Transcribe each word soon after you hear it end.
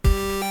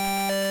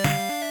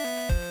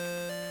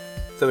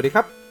สวัสดีค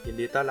รับยิน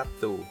ดีต้อนรับ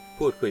สู่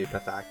พูดคุยภา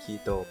ษาคี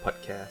โตพอด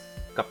แคสต์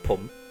กับผ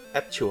มแอ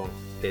ดชวง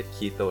เดด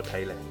คีโตไท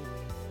ยแลนด์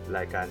ร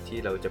ายการที่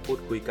เราจะพูด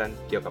คุยกัน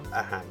เกี่ยวกับอ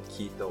าหาร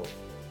คีโต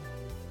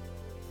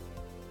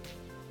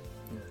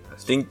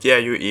ซิงเจีย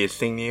ยูอี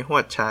สิ่งนี้หั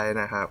วใจ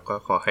นะครับก็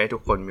ขอให้ทุ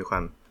กคนมีควา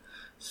ม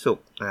สุข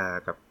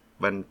กับ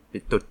วันปิ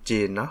ดตรุษ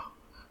จีนเนาะ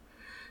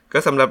ก็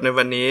สำหรับใน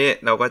วันนี้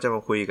เราก็จะม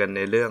าคุยกันใ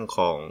นเรื่องข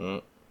อง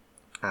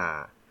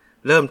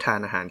เริ่มทาน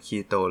อาหารคี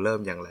โตเริ่ม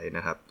อย่างไรน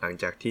ะครับหลัง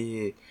จากที่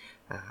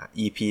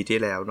EP ที่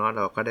แล้วเนาะเ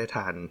ราก็ได้ท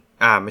าน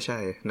ไม่ใช่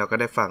เราก็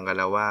ได้ฟังกัน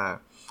แล้วว่า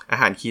อา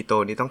หารคีโต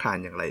นี้ต้องทาน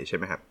อย่างไรใช่ไ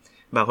หมครับ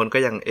บางคนก็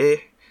ยัง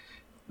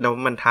แล้ว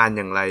มันทานอ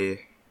ย่างไร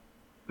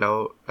แล้ว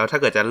ถ้า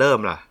เกิดจะเริ่ม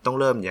ล่ะต้อง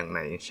เริ่มอย่างไห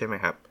นใช่ไหม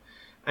ครับ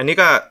อันนี้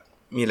ก็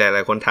มีหล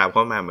ายๆคนถามเข้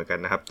ามาเหมือนกัน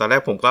นะครับตอนแร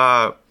กผมก็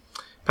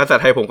ภาษา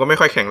ไทยผมก็ไม่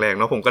ค่อยแข็งแรง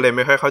เนาะผมก็เลยไ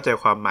ม่ค่อยเข้าใจ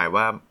ความหมาย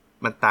ว่า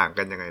มันต่าง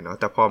กันยังไงเนาะ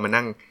แต่พอมา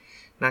นั่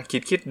ง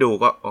คิดดู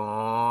ก็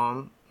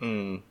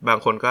บาง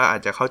คนก็อา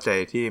จจะเข้าใจ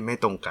ที่ไม่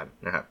ตรงกัน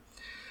นะครับ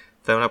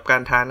สำหรับกา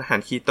รทานอาหา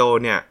รคีโต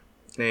เนี่ย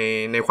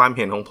ในความเ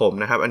ห็นของผม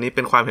นะครับอันนี้เ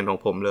ป็นความเห็นของ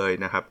ผมเลย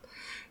นะครับ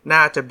น่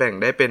าจะแบ่ง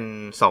ได้เป็น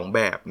2แบ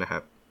บนะครั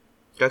บ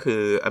ก็คื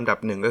ออันดับ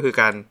1ก็คือ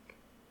การ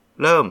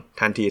เริ่ม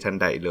ทันทีทัน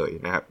ใดเลย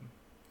นะครับ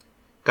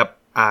กับ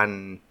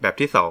แบบ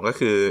ที่2ก็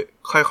คือ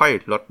ค่อย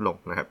ๆลดลง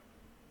นะครับ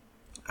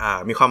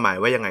มีความหมาย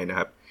ว่ายังไงนะ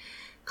ครับ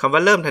คำว่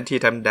าเริ่มทันที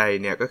ทันใด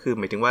เนี่ยก็คือ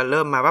หมายถึงว่าเ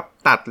ริ่มมาปั๊บ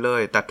ตั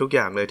ดทุกอ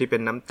ย่างเลยที่เป็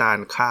นน้ำตาล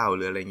ข้าวห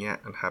รืออะไรเงี้ย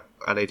นะครับ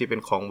อะไรที่เป็น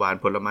ของหวาน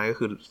ผลไม้ก็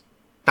คือ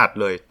ตั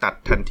ด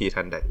ทันที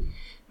ทันใด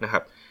นะครั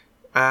บ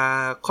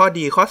ข้อ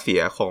ดีข้อเสี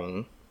ย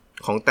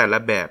ของแต่ละ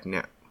แบบเ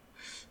นี่ย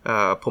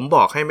ผมบ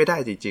อกให้ไม่ได้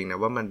จริงๆนะ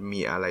ว่ามัน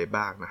มีอะไร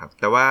บ้างนะครับ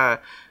แต่ว่า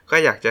ก็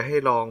อยากจะให้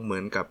ลองเหมื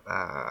อนกับ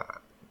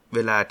เว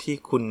ลาที่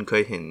คุณเค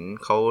ยเห็น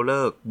เขาเ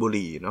ลิกบุห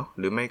รี่เนาะ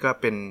หรือไม่ก็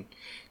เป็น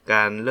ก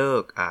ารเลิ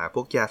กพ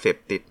วกยาเสพ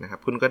ติดนะครับ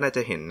คุณก็น่าจ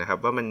ะเห็นนะครับ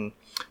ว่า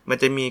มัน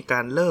จะมีกา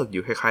รเลิกอ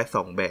ยู่คล้าย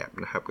ๆ2แบบ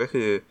นะครับก็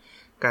คือ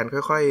การค่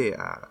อยๆ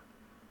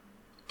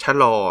ชะ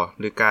ลอ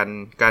หรือ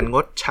การง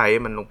ดใช้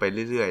มันลงไป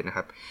เรื่อยๆนะค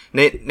รับ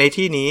ใน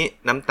ที่นี้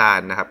น้ำตาล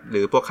นะครับห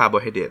รือพวกคาร์โบ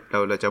ไฮเดรต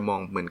เราจะมอง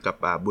เหมือนกับ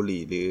บุห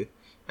รี่หรือ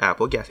พ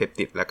วกยาเสพ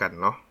ติดแล้วกัน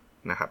เนาะ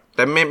นะครับแ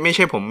ต่ไม่ใ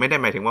ช่ผมไม่ได้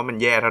หมายถึงว่ามัน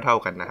แย่เท่า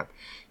ๆกันนะครับ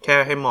แค่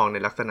ให้มองใน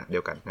ลักษณะเดี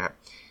ยวกันนะครับ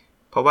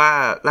เพราะว่า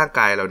ร่าง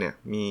กายเราเนี่ย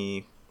มี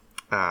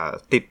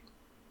ติด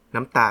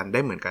น้ำตาลได้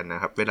เหมือนกันน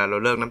ะครับเวลาเรา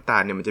เลิกน้ำตา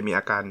ลเนี่ยมันจะมี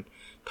อาการ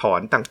ถอ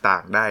นต่า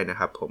งๆได้นะ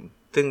ครับผม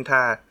ซึ่ง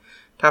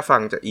ถ้าฟั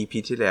งจาก EP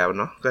ที่แล้ว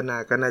เนาะก็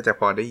น่าจะ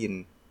พอได้ยิน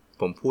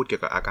ผมพูดเกี่ย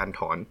วกับอาการ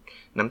ถอน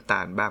น้ำต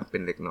าลบ้างเป็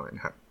นเล็กน้อยน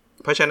ะครับ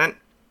เพราะฉะนั้น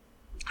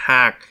ห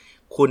าก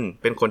คุณ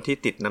เป็นคนที่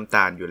ติดน้ำต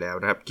าลอยู่แล้ว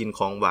นะครับกินข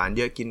องหวานเ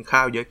ยอะกินข้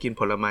าวเยอะกิน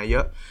ผลไม้เย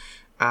อะ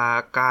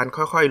การ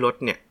ค่อยๆลด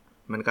เนี่ย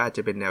มันก็อาจจ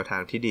ะเป็นแนวทา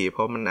งที่ดีเพร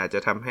าะมันอาจจะ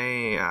ทำให้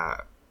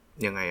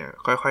ยังไง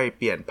ค่อยๆเ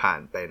ปลี่ยนผ่าน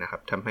ไปนะครั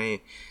บทำให้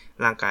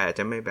ร่างกายอาจ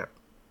จะไม่แบบ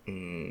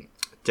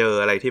เจอ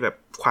อะไรที่แบบ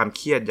ความเ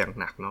ครียดอย่าง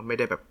หนักเนาะไม่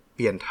ได้แบบเป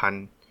ลี่ยน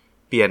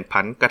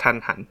ผันกระทัน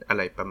หันอะไ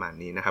รประมาณ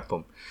นี้นะครับผ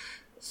ม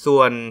ส่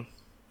วน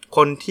ค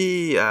นที่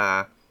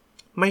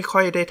ไม่ค่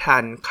อยได้ทา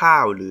นข้า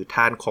วหรือท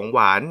านของหว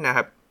านนะค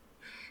รับ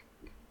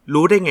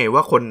รู้ได้ไงว่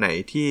าคนไหน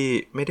ที่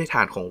ไม่ได้ท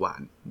านของหวา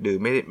นหรือ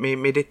ไ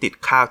ม่ได้ติด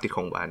ข้าวติดข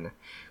องหวานนะ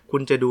คุ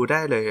ณจะดูได้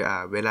เลย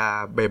เวลา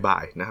บ่า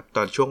ยๆนะครับต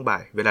อนช่วงบ่า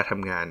ยเวลาท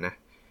ำงานนะ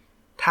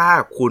ถ้า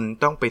คุณ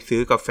ต้องไปซื้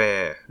อกาแฟ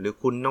หรือ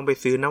คุณต้องไป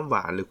ซื้อน้ำหว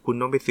านหรือคุณ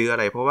ต้องไปซื้ออะ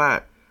ไรเพราะว่า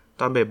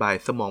ตอนบ่าย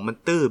ๆสมองมัน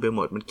ตื้อไปหม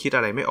ดมันคิดอ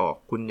ะไรไม่ออก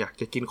คุณอยาก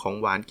จะกินของ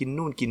หวานกิน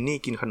นู่นกินนี่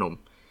กินขนม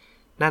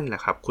นั่นแหละ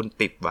ครับคุณ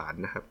ติดหวาน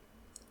นะครับ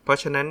เพราะ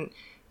ฉะนั้น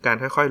การ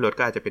ค่อยๆลด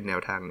ก็อาจจะเป็นแนว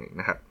ทางหนึ่ง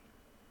นะครับ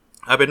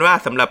เอาเป็นว่า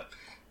สำหรับ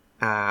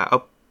เอา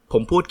ผ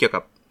มพูดเกี่ยว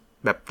กับ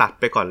แบบตัด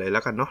ไปก่อนเลยแล้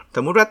วกันเนาะส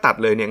มมุติว่าตัด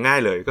เลยเนี่ยง่าย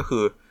เลยก็คื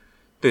อ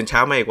ตื่นเช้า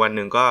มาอีกวัน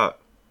นึงก็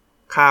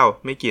ข้าว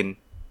ไม่กิน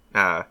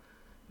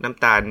น้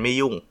ำตาลไม่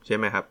ยุ่งใช่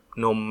ไหมครับ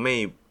นมไ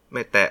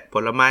ม่แตะผ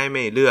ลไม้ไ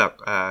ม่เลือก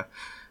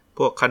พ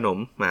วกขนม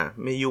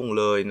ไม่ยุ่ง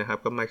เลยนะครับ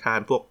ก็มาทาน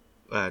พวก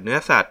เนื้อ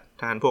สัตว์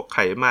ทานพวกไข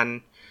มัน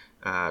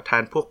ทา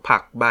นพวกผั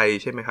กใบ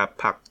ใช่ไหมครับ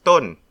ผัก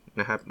ต้น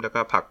นะครับแล้วก็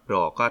ผักด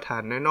อกก็ทา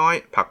นน้อย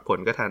ๆผักผล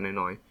ก็ทาน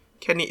น้อย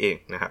ๆแค่นี้เอง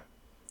นะครับ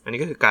อันนี้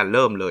ก็คือการเ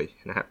ริ่มเลย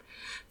นะครับ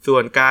ส่ว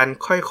นการ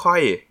ค่อ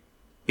ย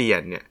ๆเปลี่ย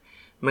นเนี่ย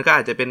มันก็อ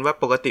าจจะเป็นว่า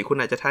ปกติคุณ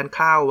อาจจะทาน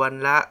ข้าววัน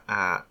ละ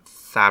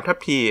3 ทัพ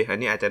พีอัน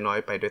นี้อาจจะน้อย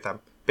ไปด้วยซ้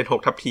ำเป็น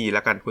6 ทัพพีแ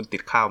ล้วกันคุณติ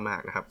ดข้าวมาก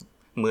นะครับ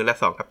มื้อละ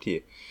2 ทัพพี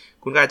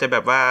คุณก็อาจจะแบ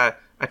บว่า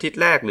อาทิตย์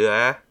แรกเหลือ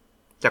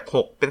จาก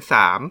6เป็น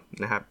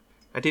3นะครับ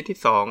อาทิตย์ที่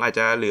2อาจจ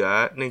ะเหลือ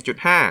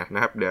 1.5 น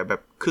ะครับเหลือแบ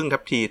บครึ่งทั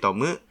พพีต่อ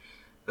มื้อ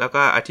แล้ว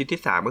ก็อาทิตย์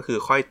ที่3ก็คือ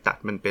ค่อยตัด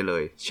มันไปเล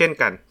ยเช่น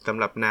กันสำ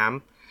หรับน้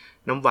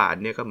ำหวาน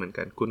เนี่ยก็เหมือน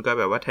กันคุณก็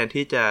แบบว่าแทน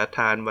ที่จะท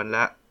านวันล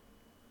ะ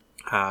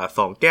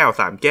2 แก้ว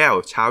3 แก้ว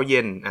เช้าเย็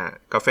น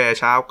กาแฟ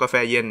เช้ากาแฟ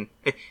เย็น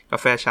กา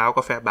แฟเช้าก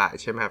าแฟบ่าย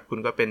ใช่ไหมครับคุณ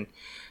ก็เป็น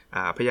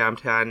พยายาม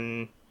ทาน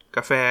ก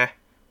าแฟ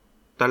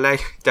ตอนแรก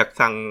จาก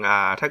สั่ง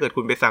ถ้าเกิด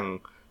คุณไปสั่ง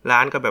ร้า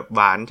นก็แบบห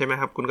วานใช่ไหม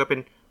ครับคุณก็เป็น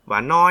หวา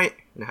นน้อย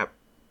นะครับ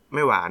ไ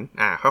ม่หวาน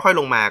ค่อยๆ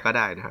ลงมาก็ไ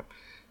ด้นะครับ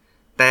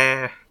แ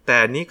ต่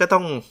นี้ก็ต้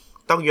อง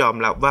ยอม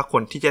รับว่าค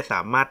นที่จะส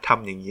ามารถท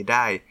ำอย่างนี้ไ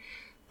ด้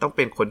ต้องเ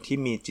ป็นคนที่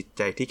มีจิตใ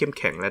จที่เข้ม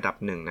แข็งระดับ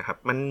หนึ่งนะครับ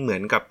มันเหมือ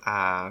นกับ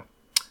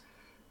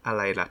อะไ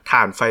รล่ะถ่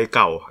านไฟเ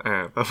ก่า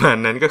ประมาณ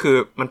นั้นก็คือ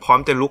มันพร้อม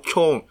จะลุกโ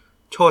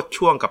ชด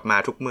ช่วงกลับมา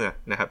ทุกเมื่อ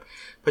นะครับ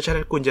เพราะฉะ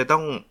นั้นคุณจะต้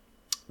อง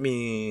มี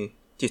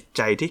จิตใ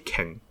จที่แ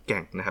ข็งแกร่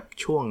งนะครับ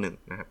ช่วงหนึ่ง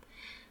นะครับ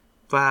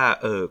ว่า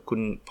คุ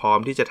ณพร้อม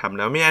ที่จะทำแ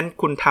ล้วไม่งั้น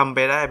คุณทำไป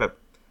ได้แบบ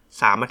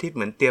3 อาทิตย์เ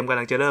หมือนเตรียมกำ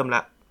ลังจะเริ่มล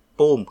ะ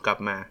ปุ้มกลับ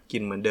มากิ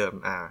นเหมือนเดิม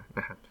น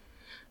ะครับ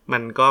มั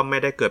นก็ไม่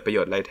ได้เกิดประโย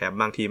ชน์อะไรแถม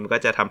บางทีมันก็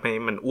จะทำให้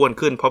มันอ้วน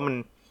ขึ้นเพราะมัน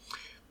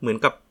เหมือน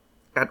กับ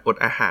การอด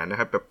อาหารนะ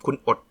ครับแบบคุณ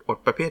อด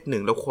ประเภทหนึ่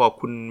งแล้วคอ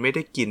คุณไม่ไ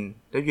ด้กิน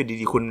แล้วอยู่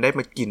ดีๆคุณได้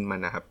มากินมัน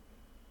นะครับ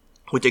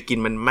คุณจะกิน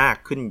มันมาก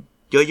ขึ้น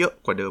เยอะ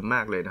ๆกว่าเดิมม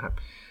ากเลยนะครับ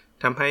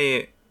ทำให้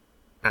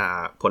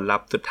ผลลั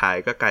พธ์สุดท้าย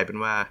ก็กลายเป็น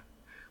ว่า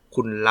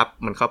คุณรับ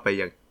มันเข้าไป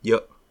อย่างเยอ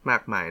ะมา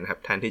กมายนะครับ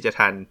แทนที่จะ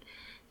ทาน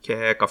แค่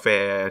กาแฟ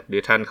หรื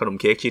อทานขนม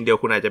เค้กชิ้นเดียว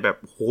คุณอาจจะแบบ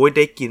โอ้ยไ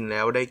ด้กินแ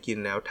ล้ว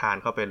ทาน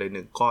เข้าไปเลย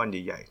1ก้อน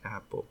ใหญ่ๆนะค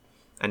รับผม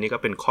อันนี้ก็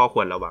เป็นข้อค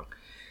วรระวัง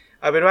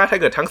เอาเป็นว่าถ้า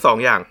เกิดทั้ง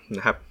2 อย่างน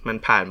ะครับมัน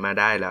ผ่านมา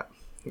ได้แล้ว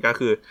ก็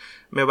คือ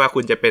ไม่ว่าคุ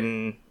ณจะเป็น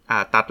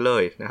ตัดเล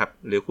ยนะครับ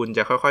หรือคุณจ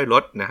ะค่อยๆล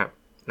ดนะครับ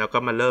แล้วก็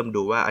มาเริ่ม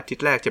ดูว่าอาทิต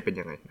ย์แรกจะเป็น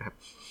ยังไงนะครับ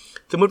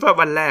สมมุติว่า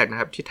วันแรกนะ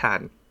ครับที่ทาน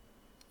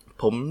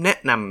ผมแนะ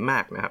นำมา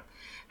กนะครับ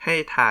ให้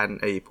ทาน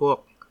ไอ้พวก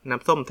น้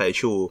ำส้มสาย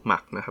ชูหมั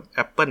กนะครับแอ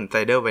ปเปิ้ลไซ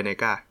เดอร์ไวนิ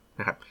ก้า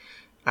นะครับ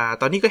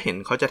ตอนนี้ก็เห็น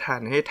เขาจะ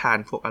ให้ทาน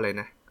พวกอะไร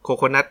นะโค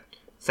โคนัท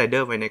ไซเดอ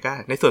ร์ไวนิก้า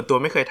ในส่วนตัว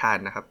ไม่เคยทาน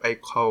นะครับไอ้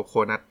โคโค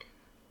นัท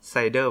ไซ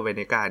เดอร์ไว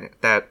นิก้าเนี่ย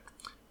แต่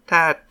ถ้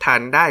าทา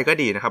นได้ก็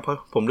ดีนะครับเพราะ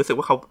ผมรู้สึก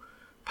ว่าเขา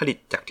ผลิต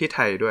จากที่ไท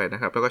ยด้วยน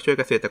ะครับแล้วก็ช่วย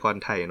เกษตรกร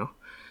ไทยเนาะ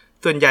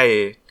ส่วนใหญ่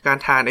การ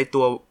ทานไอ้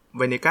ตัวไ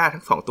วนิก้า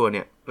ทั้ง2ตัวเ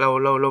นี่ยเ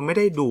ราไม่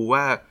ได้ดู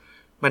ว่า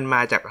มันม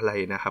าจากอะไร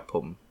นะครับผ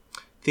ม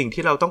สิ่ง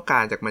ที่เราต้องกา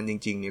รจากมันจ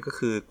ริงๆเนี่ยก็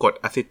คือกรด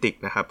อะซิติก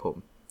นะครับผม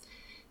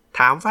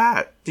ถามว่า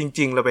จ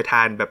ริงๆเราไปท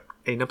านแบบ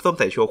ไอ้น้ำส้ม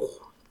สาย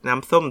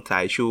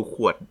ชูข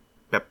วด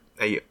แบบ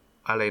ไอ้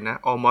อะไรนะ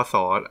อมส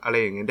อะไร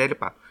อย่างเงี้ยได้หรือ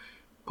เปล่า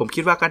ผม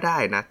คิดว่าก็ได้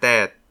นะแ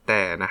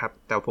ต่นะครับ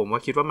แต่ผมว่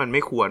าคิดว่ามันไ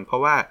ม่ควรเพรา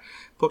ะว่า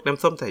พวกน้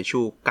ำส้มสาย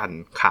ชูกั่น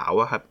ขาว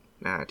อะครับ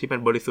ที่มัน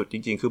บริสุทธิ์จ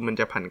ริงๆคือมัน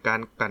จะผ่านกา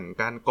รกั่น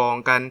การกรอง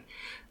กัน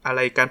อะไร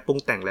การปรุง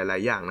แต่งหลา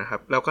ยๆอย่างนะครั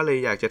บเราก็เลย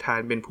อยากจะทาน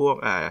เป็นพวก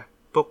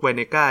ไว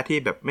นิก้าที่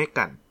แบบไม่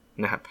กั่น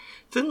นะครับ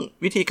ซึ่ง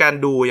วิธีการ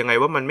ดูยังไง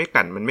ว่ามันไม่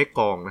กั่นมันไม่ก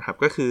รองนะครับ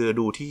ก็คือ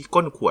ดูที่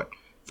ก้นขวด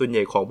ส่วนให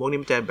ญ่ของพวกนี้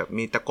มันจะแบบ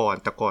มีตะก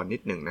อนนิ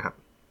ดนึงนะครับ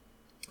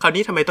คราว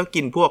นี้ทำไมต้อง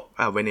กินพวก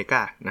ไวนิก้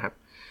านะครับ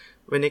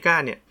ไวนิก้า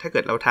เนี่ยถ้าเกิ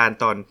ดเราทาน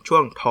ตอนช่ว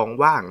งท้อง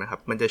ว่างนะครับ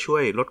มันจะช่ว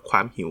ยลดคว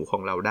ามหิวขอ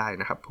งเราได้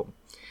นะครับผม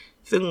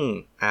ซึ่ง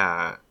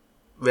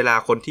เวลา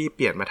คนที่เป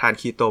ลี่ยนมาทาน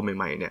คีโตใ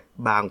หม่ๆเนี่ย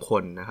บางค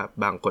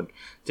น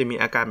จะมี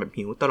อาการแบบ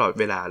หิวตลอด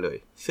เวลาเลย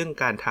ซึ่ง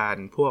การทาน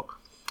พวก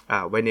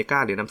ไวนิก้า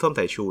หรือน้ำส้ม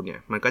สายชูเนี่ย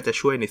มันก็จะ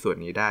ช่วยในส่วน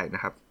นี้ได้น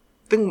ะครับ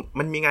ซึ่ง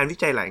มันมีงานวิ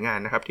จัยหลายงาน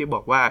นะครับที่บ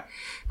อกว่า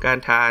การ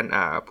ทาน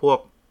พวก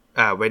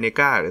ไวนิ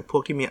ก้าหรือพว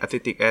กที่มีอะซิ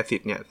ติกแอซิ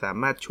ดเนี่ยสา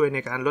มารถช่วยใน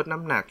การลดน้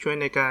ำหนักช่วย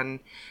ในการ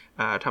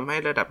ทำให้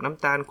ระดับน้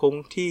ำตาลคง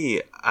ที่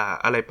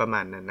อะไรประม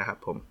าณนั้นนะครับ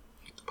ผม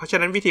เพราะฉะ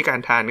นั้นวิธีการ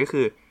ทานก็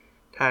คือ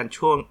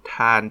ท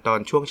านตอน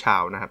ช่วงเช้า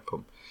นะครับผ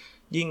ม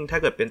ยิ่งถ้า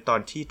เกิดเป็นตอน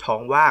ที่ท้อ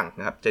งว่าง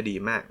นะครับจะดี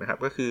มากนะครับ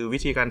ก็คือวิ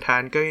ธีการทา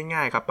นก็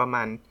ง่ายๆครับประม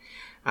าณ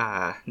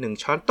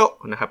1 ช้อนโต๊ะ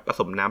นะครับผ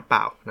สมน้ำเป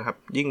ล่านะครับ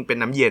ยิ่งเป็น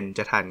น้ำเย็นจ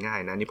ะทานง่าย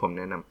นะนี่ผม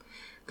แนะน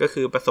ำก็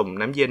คือผสม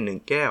น้ำเย็น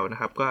1 แก้วนะ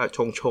ครับก็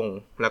ชง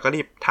แล้วก็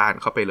รีบทาน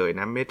เข้าไปเลย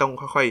นะไม่ต้อง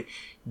ค่อย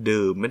ๆ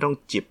ดื่มไม่ต้อง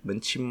จิบเหมือน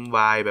ชิมไว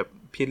น์แบบ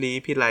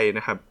พี่ไล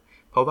นะครับ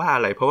เพราะว่าอ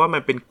ะไรเพราะว่ามั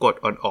นเป็นกรด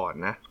อ่อน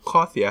ๆนะข้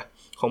อเสีย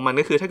ของมัน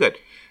ก็คือถ้าเกิด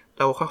เ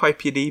ราค่อยๆ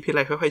พี่ไล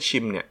ค่อยๆชิ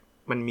มเนี่ย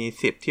มันมี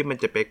สิทธิ์ที่มัน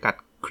จะไปกัด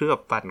เคลือบ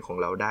ฟันของ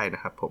เราได้น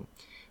ะครับผม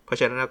เพราะ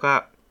ฉะนั้นเราก็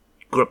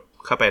กรุบ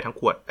เข้าไปทั้ง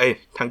ขวด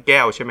ทั้งแก้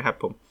วใช่ไหมครับ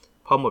ผม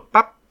พอหมด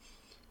ปั๊บ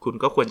คุณ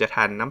ก็ควรจะท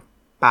านน้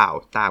ำเปล่า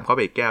ตามเข้าไป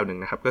อีกแก้วนึง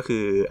นะครับก็คื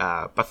อ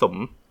ผสม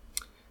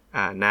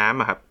น้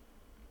ำครับ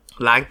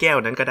ล้างแก้ว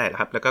นั้นก็ได้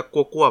ครับแล้วก็ก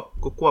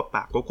วบป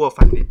ากกวบ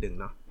ฟันนิดนึง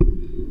เนาะ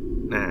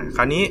ค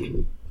ราวนี้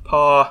พ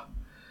อ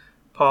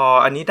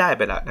อันนี้ได้ไ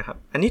ปแล้วนะครับ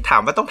อันนี้ถา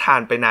มว่าต้องทา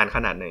นไปนานข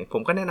นาดไหนผ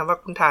มก็แนะนำว่า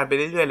คุณทานไปเ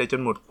รื่อยๆเลยจ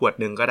นหมดขวด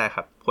นึงก็ได้ค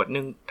รับขวดนึ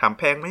งถามแ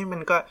พงไหมมั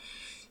นก็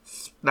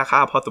ราคา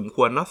พอสมค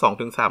วรเนาะ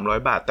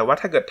 200-300 บาทแต่ว่า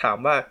ถ้าเกิดถาม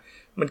ว่า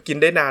มันกิน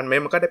ได้นานไหม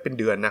มันก็ได้เป็น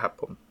เดือนนะครับ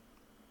ผม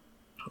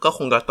ก็ค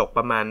งจะตกป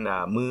ระมาณ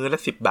มื้อละ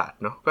10 บาท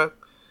เนาะก็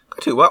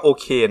ถือว่าโอ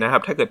เคนะครั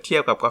บถ้าเกิดเทีย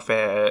บกับกาแฟ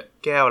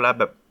แก้วละ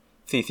แบบ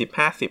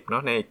40-50เนา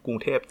ะในกรุง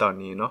เทพตอน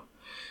นี้เนาะ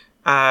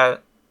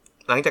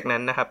หลังจากนั้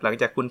นนะครับหลัง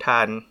จากคุณท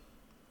าน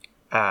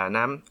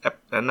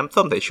น้ำ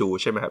ส้มสายชู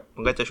ใช่ไหมครับมั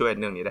นก็จะช่วย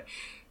เรื่องนี้ได้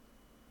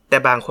แต่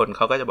บางคนเข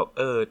าก็จะบอก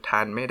ท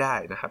านไม่ได้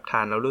นะครับท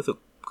านแล้วรู้สึก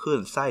คลื่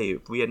นไส้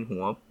เวียนหั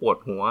วปวด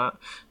หัว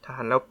ทา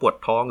นแล้วปวด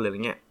ท้องหรืออะไร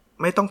เงี้ย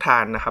ไม่ต้องทา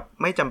นนะครับ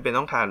ไม่จำเป็น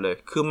ต้องทานเลย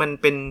คือมัน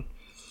เป็น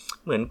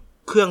เหมือน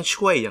เครื่อง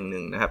ช่วยอย่างห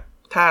นึ่งนะครับ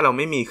ถ้าเราไ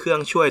ม่มีเครื่อง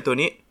ช่วยตัว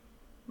นี้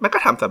มันก็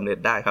ทำสำเร็จ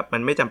ได้ครับมั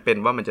นไม่จำเป็น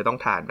ว่ามันจะต้อง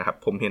ทานนะครับ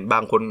ผมเห็นบา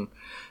งคน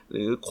ห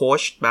รือโค้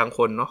ชบางค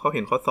นเนาะเขาเ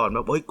ห็นเขาสอน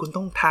ว่าคุณ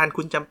ต้องทาน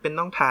คุณจำเป็น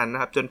ต้องทานน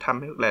ะครับจนทำ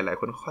ให้หลายๆ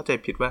คนเข้าใจ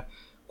ผิดว่า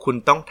คุณ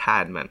ต้องทา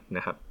นมันน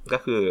ะครับ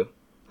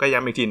ก็ย้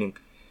ำอีกทีนึง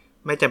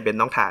ไม่จำเป็น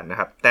ต้องทานนะ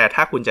ครับแต่ถ้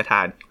าคุณจะท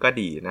านก็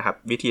ดีนะครับ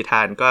วิธีท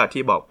านก็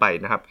ที่บอกไป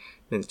นะครับ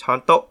1 ช้อน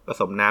โต๊ะผ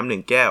สมน้ำ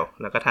1 แก้ว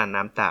แล้วก็ทาน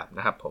น้ำตามน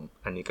ะครับผม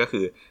อันนี้ก็คื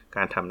อก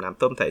ารทำน้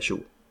ำต้มสายชู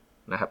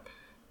นะครับ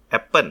แอ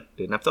ปเปิลห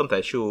รือน้ำส้มสา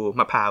ยชู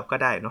มะพร้าวก็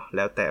ได้เนาะแ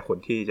ล้วแต่คน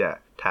ที่จะ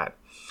ทาน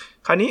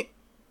คราวนี้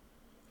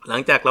หลั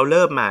งจากเราเ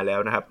ริ่มมาแล้ว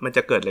นะครับมันจ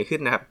ะเกิดอะไรขึ้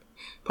นนะครับ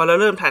พอเรา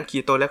เริ่มทานคี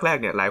โตแรก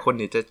ๆเนี่ยหลายคน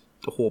เนี่ยจะ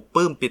โอ้โหป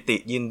ลื้มปิติ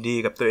ยินดี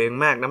กับตัวเอง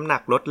มากน้ำหนั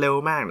กลดเร็ว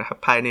มากนะครับ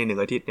ภายใน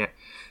1อาทิตย์เนี่ย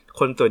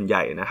คนส่วนให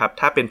ญ่นะครับ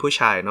ถ้าเป็นผู้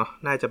ชายเนาะ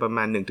น่าจะประม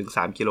าณ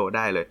 1-3 กิโลไ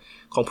ด้เลย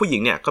ของผู้หญิ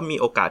งเนี่ยก็มี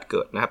โอกาสเ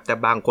กิดนะครับแต่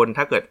บางคน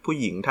ถ้าเกิดผู้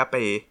หญิงถ้าไป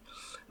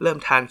เริ่ม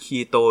ทานคี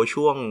โต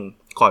ช่วง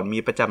ก่อนมี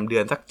ประจำเดื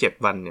อนสัก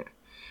7วันเนี่ย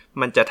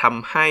มันจะท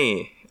ำให้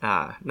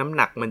น้ำห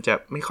นักมันจะ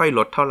ไม่ค่อยล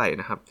ดเท่าไหร่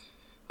นะครับ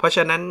เพราะฉ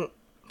ะนั้น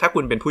ถ้าคุ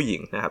ณเป็นผู้หญิ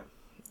งนะครับ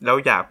แล้ว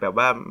อยากแบบ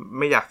ว่าไ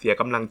ม่อยากเสีย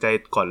กำลังใจ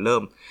ก่อนเริ่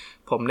ม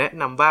ผมแนะ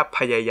นำว่าพ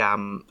ยายาม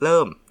เ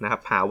ริ่มนะครั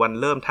บหาวัน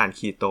เริ่มทาน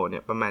คีโตเนี่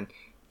ยประมาณ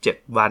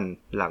7วัน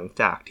หลัง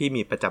จากที่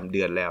มีประจำเ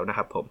ดือนแล้วนะค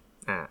รับผม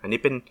อันนี้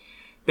เ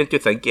ป็นจุ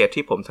ดสังเกต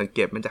ที่ผมสังเก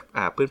ตมาจาก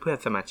เพื่อน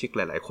ๆสมาชิกห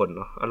ลายๆคนเ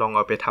นาะลองเอ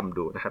าไปทำ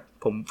ดูนะครับ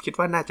ผมคิด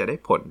ว่าน่าจะได้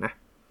ผลนะ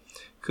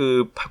คือ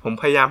ผม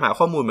พยายามหา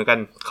ข้อมูลเหมือนกัน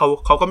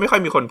เขาก็ไม่ค่อ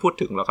ยมีคนพูด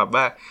ถึงหรอกครับ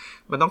ว่า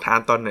มันต้องทาน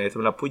ตอนไหนส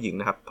ำหรับผู้หญิง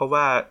นะครับเพราะ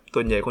ว่าส่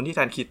วนใหญ่คนที่ท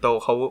านคีโต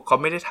เขา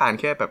ไม่ได้ทาน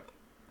แค่แบบ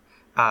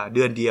เ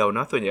ดือนเดียวเน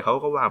าะส่วนใหญ่เขา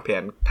ก็วางแผ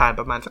นทาน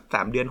ประมาณสัก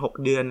3เดือน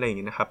6เดือนอะไรอย่าง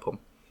งี้นะครับผม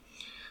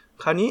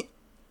คราวนี้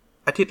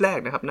อาทิตย์แรก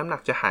นะครับน้ำหนั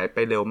กจะหายไป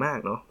เร็วมาก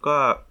เนาะก็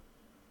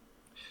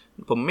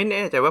ผมไม่แ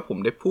น่ใจว่าผม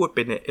ได้พูดไป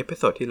ในเอพิ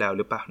โซดที่แล้วห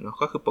รือเปล่าเนาะ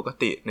ก็คือปก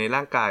ติในร่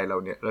างกายเรา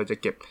เนี่ยเราจะ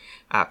เก็บ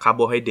คาร์โบ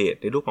ไฮเดรต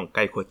ในรูปของไก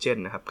ลโคเจน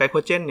นะครับไกลโค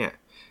เจนเนี่ย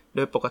โด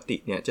ยปกติ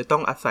เนี่ยจะต้อ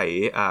งอาศัย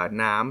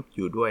น้ำอ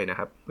ยู่ด้วยนะ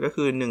ครับก็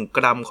คือ1ก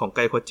รัมของไก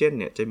ลโคเจน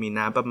เนี่ยจะมี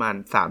น้ำประมาณ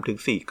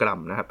 3-4 กรัม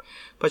นะครับ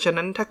เพราะฉะ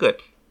นั้นถ้าเกิด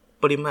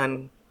ปริมาณ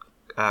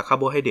คาร์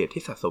โบไฮเดรต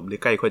ที่สะสมหรือ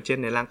ไกลโคเจน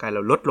ในร่างกายเร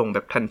าลดลงแบ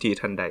บทันที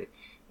ทันใด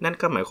นั่น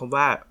ก็หมายความ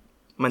ว่า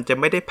มันจะ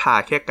ไม่ได้พา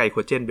แค่ไกลโค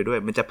เจนไปด้วย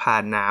มันจะพา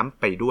น้ำ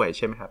ไปด้วยใ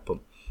ช่ไหมครับผม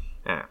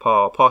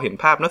พอเห็น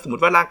ภาพนะสมม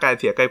ติว่าร่างกาย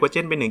เสียไกลโคเจ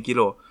นไป1กิโ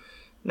ล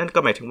นั่นก็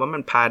หมายถึงว่ามั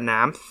นพาน้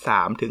ำ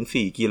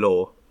 3-4 กิโล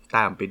ต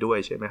ามไปด้วย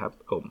ใช่ไหมครับ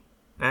ผม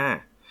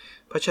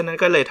เพราะฉะนั้น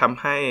ก็เลยท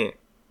ำให้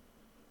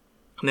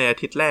ในอา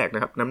ทิตย์แรกน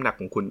ะครับน้ำหนัก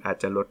ของคุณอาจ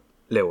จะลด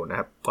เร็วนะค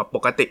รับกว่าป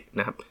กติ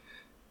นะครับ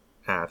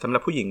สำหรั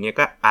บผู้หญิงเนี่ย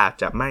ก็อาจ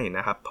จะไม่น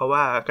ะครับเพราะว่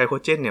าไกลโค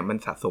เจนเนี่ยมัน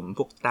สะสมพ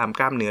วกตาม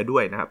กล้ามเนื้อด้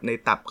วยนะครับใน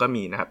ตับก็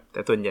มีนะครับแ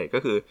ต่ส่วนใหญ่ก็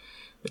คือ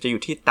มันจะอ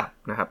ยู่ที่ตับ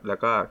นะครับแล้ว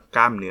ก็ก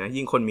ล้ามเนื้อ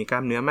ยิ่งคนมีกล้า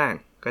มเนื้อมาก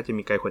ก็จะ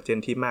มีไกลโคเจน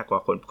ที่มากกว่า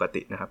คนปก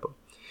ตินะครับผม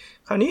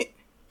คราวนี้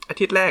อา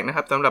ทิตย์แรกนะค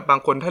รับสำหรับบาง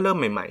คนถ้าเริ่ม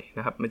ใหม่ๆน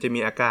ะครับมันจะมี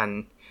อาการ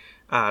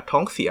ท้อ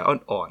งเสีย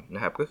อ่อนๆน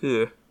ะครับก็คื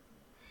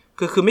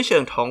อไม่เชิ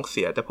งท้องเ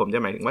สียแต่ผมจะ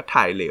หมายถึงว่า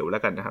ถ่ายเหลวแล้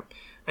วกันนะครับ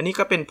อันนี้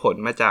ก็เป็นผล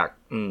มาจาก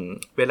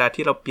เวลา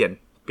ที่เราเปลี่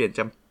ยนจ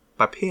ำ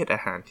ประเภทอา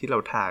หารที่เรา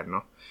ทานเน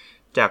าะ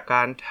จากก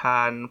ารท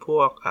านพว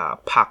ก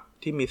ผัก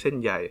ที่มีเส้น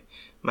ใย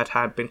มาท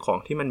านเป็นของ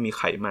ที่มันมีไ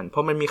ขมันเพรา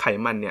ะมันมีไข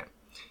มันเนี่ย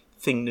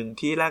สิ่งหนึ่ง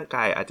ที่ร่างก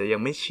ายอาจจะยั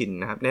งไม่ชิน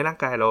นะครับในร่าง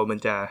กายเรามัน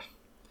จะ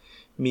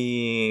มี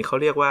เขา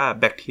เรียกว่า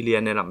แบคทีเรีย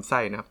ในลำไส้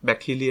นะครับแบค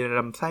ทีเรียใน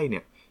ลำไส้เนี่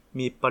ย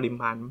มีปริ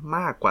มาณม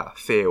ากกว่า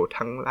เซลล์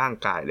ทั้งร่าง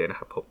กายเลยนะ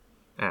ครับผม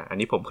อัน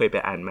นี้ผมเคยไป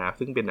อ่านมา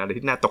ซึ่งเป็นอะไร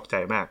ที่น่าตกใจ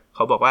มากเข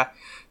าบอกว่า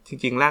จ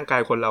ริงๆร่างกา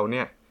ยคนเราเ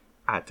นี่ย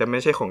อาจจะไม่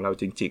ใช่ของเรา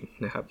จริง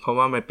ๆนะครับเพราะ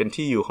ว่ามันเป็น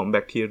ที่อยู่ของแบ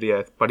คทีเรีย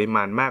ปริม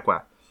าณมากกว่า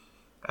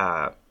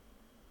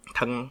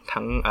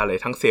ทั้งอะไร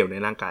ทั้งเซลล์ใน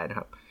ร่างกายนะ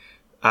ครับ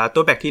ตั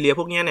วแบคทีเรีย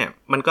พวกนี้เนี่ย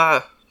มันก็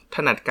ถ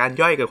นัดการ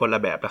ย่อยกันคนล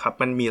ะแบบนะครับ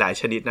มันมีหลาย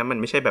ชนิดนะมัน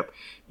ไม่ใช่แบบ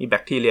มีแบ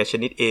คทีเรียช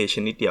นิด A ช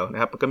นิดเดียวน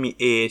ะครับมันก็มี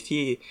A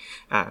ที่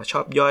ช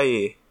อบย่อย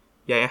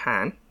ใยอาหา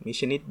รมี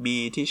ชนิด B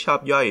ที่ชอบ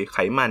ย่อยไข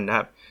มันนะค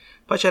รับ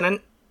เพราะฉะนั้น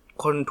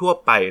คนทั่ว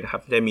ไปนะครั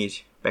บจะมี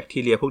แบคที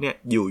เรียพวกนี้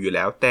อยู่แ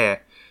ล้วแต่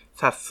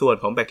สัดส่วน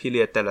ของแบคทีเรี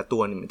ยแต่ละตั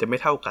วเนี่ยมันจะไม่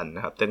เท่ากันน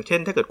ะครับแต่เช่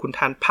นถ้าเกิดคุณท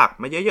านผัก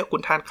มาเยอะๆคุ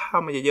ณทานข้าว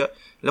มาเยอะ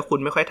ๆแล้วคุณ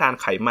ไม่ค่อยทาน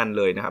ไขมัน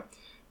เลยนะครับ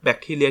แบค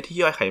ทีเรียที่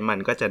ย่อยไขมัน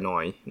ก็จะน้อ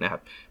ยนะครั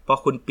บพอ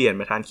คุณเปลี่ยน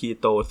มาทานคี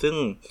โตซึ่ง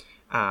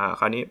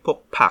คราวนี้พวก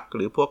ผักห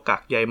รือพวกกา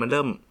กใยมันเ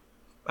ริ่ม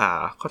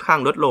ค่อนข้าง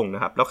ลดลงน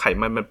ะครับแล้วไข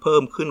มันเพิ่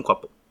มขึ้น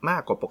มา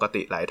กกว่าปก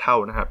ติหลายเท่า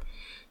นะครับ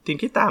สิ่ง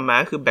ที่ตามมา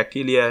คือแบค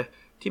ทีเรีย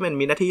ที่มัน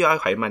มีหน้าที่ย่อย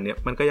ไขมันเนี่ย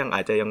มันก็ยังอ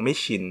าจจะยังไม่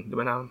ชิน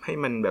มันทำให้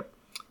มันแบบ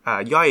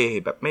ย่อย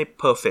แบบไม่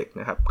เพอร์เฟกต์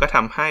นะครับก็ท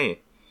ำให้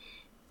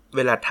เ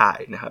วลาถ่าย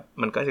นะครับ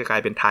มันก็จะกลา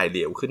ยเป็นถ่ายเหล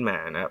วขึ้นมา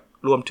นะครับ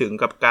รวมถึง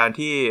กับการ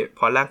ที่พ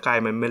อร่างกาย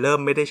มันเริ่ม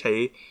ไม่ได้ใช้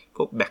พ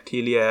วกแบคที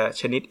เรีย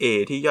ชนิด A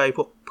ที่ย่อยพ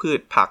วกพืช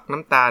ผักน้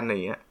ำตาลอะไรอ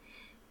ย่างเงี้ย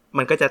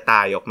มันก็จะต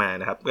ายออกมา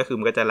นะครับก็คือ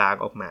มันก็จะล้าง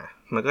ออกมา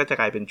มันก็จะ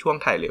กลายเป็นช่วง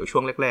ถ่ายเหลวช่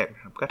วงแรกๆน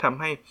ะครับก็ทำ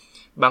ให้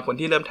บางคน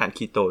ที่เริ่มทาน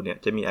คีโตเนี่ย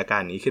จะมีอากา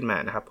รนี้ขึ้นมา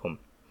นะครับผม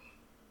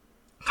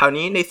คราว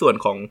นี้ในส่วน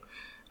ของ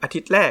อาทิ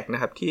ตย์แรกน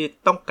ะครับที่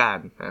ต้องการ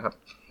นะครับ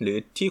หรือ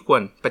ที่คว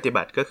รปฏิ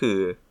บัติก็คือ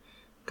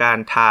การ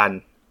ทาน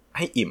ใ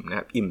ห้อิ่มนะค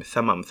รับอิ่มส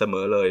ม่ำเสม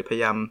อเลยพย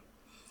ายาม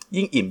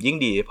ยิ่งอิ่มยิ่ง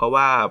ดีเพราะ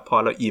ว่าพอ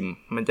เราอิ่ม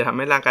มันจะทำใ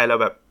ห้ร่างกายเรา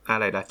แบบ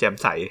แจ่ม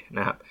ใสน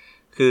ะครับ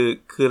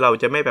คือเรา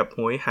จะไม่แบบโห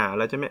ยหา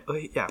เราจะไม่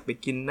อยากไป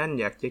กินนั่น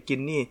อยากจะกิน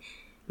นี่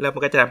แล้วมั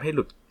นก็จะทำให้ห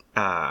ลุด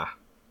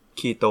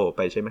คีโตไป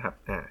ใช่ไหมครับ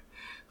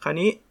คราว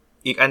นี้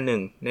อีกอันหนึ่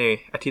งใน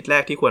อาทิตย์แร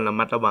กที่ควรระ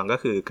มัดระวังก็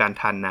คือการ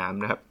ทานน้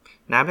ำนะครับ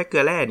น้ำและเกลื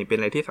อแร่นี่เป็น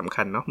อะไรที่สำ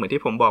คัญเนาะเหมือน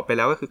ที่ผมบอกไปแ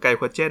ล้วก็คือไกลโ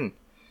คเจน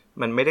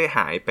มันไม่ได้ห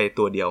ายไป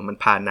ตัวเดียวมัน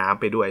พาน้ำ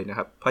ไปด้วยนะค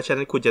รับเพราะฉะ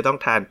นั้นคุณจะต้อง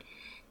ทาน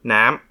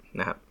น้ำ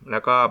นะครับแล้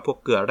วก็พวก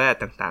เกลือแร่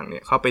ต่างๆเนี่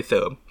ยเข้าไปเส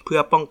ริมเพื่อ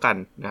ป้องกัน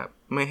นะครับ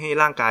ไม่ให้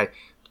ร่างกาย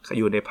อ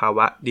ยู่ในภาว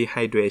ะ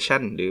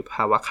dehydration หรือภ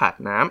าวะขาด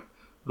น้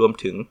ำรวม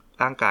ถึง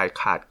ร่างกาย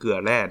ขาดเกลือ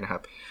แร่นะครั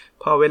บ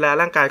พอเวลา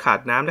ร่างกายขาด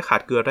น้ำและขา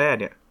ดเกลือแร่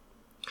เนี่ย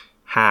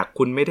หาก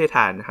คุณไม่ได้ท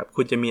านนะครับ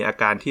คุณจะมีอา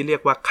การที่เรีย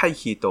กว่าไข้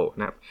คีโต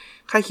นะครับ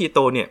ไข้คีโต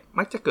เนี่ย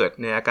มักจะเกิด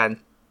ในอาการ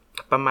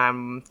ประมาณ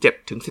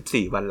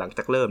 7-14 วันหลังจ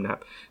ากเริ่มนะครั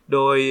บโด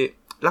ย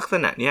ลักษ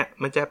ณะเนี้ย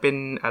มันจะเป็น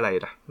อะไร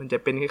ล่ะมันจะ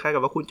เป็นคล้ายๆกั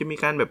บว่าคุณจะมี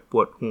การแบบป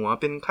วดหัว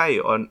เป็นไข้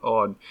อ่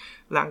อน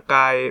ๆร่างก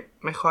าย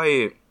ไม่ค่อย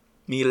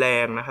มีแร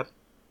งนะครับ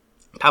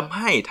ทำใ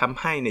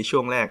ห้ในช่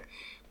วงแรก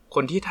ค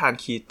นที่ทาน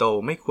คีโต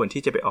ไม่ควร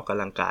ที่จะไปออกก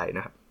ำลังกายน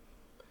ะครับ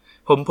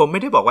ผมไม่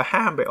ได้บอกว่า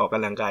ห้ามไปออกก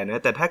ำลังกายน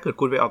ะแต่ถ้าเกิด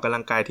คุณไปออกกำลั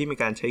งกายที่มี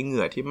การใช้เห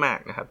งื่อที่มาก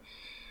นะครับ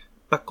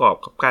ประกอบ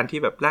กับการที่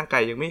แบบร่างกา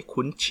ยยังไม่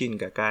คุ้นชิน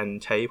กับการ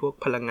ใช้พวก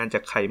พลังงานจา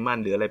กไขมัน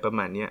หรืออะไรประม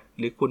าณนี้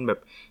หรือคุณแบบ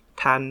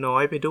ทานน้อ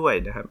ยไปด้วย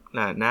นะครับ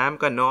น้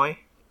ำก็น้อย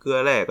เกลือ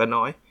แร่ก็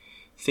น้อย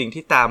สิ่ง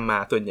ที่ตามมา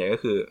ส่วนใหญ่ก็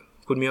คือ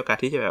คุณมีโอกาส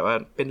ที่จะแบบว่า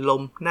เป็นล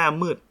มหน้า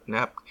มืดน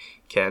ะครับ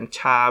แขนช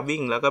าวิ่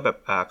งแล้วก็แบบ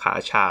ขา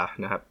ชา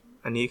นะครับ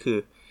อันนี้คือ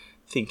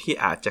สิ่งที่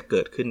อาจจะเ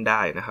กิดขึ้นไ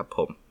ด้นะครับผ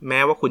มแม้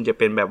ว่าคุณจะ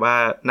เป็นแบบว่า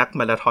นัก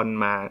มาราธอน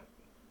มา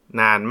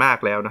นานมาก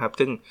แล้วนะครับ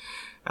ซึ่ง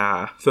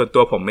ส่วนตั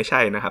วผมไม่ใ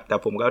ช่นะครับแต่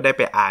ผมก็ได้ไ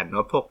ปอ่านเนา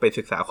ะพวกไป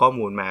ศึกษาข้อ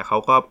มูลมาเขา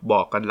ก็บ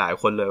อกกันหลาย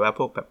คนเลยว่า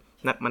พวกแบบ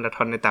นักมาราธ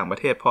อนในต่างประ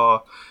เทศพอ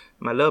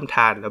มาเริ่มท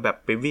านแล้วแบบ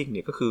ไปวิ่งเ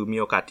นี่ยก็คือมี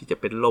โอกาสที่จะ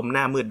เป็นลมห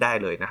น้ามืดได้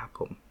เลยนะครับ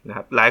ผมนะค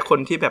รับหลายคน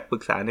ที่แบบปรึ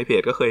กษาในเพ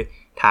จก็เคย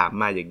ถาม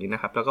มาอย่างนี้น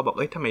ะครับแล้วก็บอก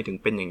ทำไมถึง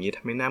เป็นอย่างนี้ท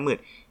ำไมหน้ามืด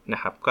นะ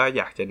ครับก็อ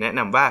ยากจะแนะน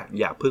ำว่า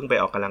อย่าเพิ่งไป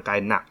ออกกำลังกาย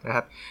หนักนะค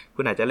รับคุ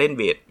ณอาจจะเล่นเ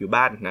วทอยู่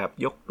บ้านนะครับ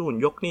ยกนู่น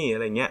ยกนี่อะ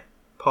ไรเงี้ย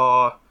พอ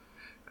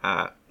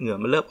เหงื่อ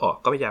มันเริ่มออก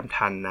ก็พยายามท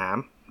านน้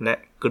ำและ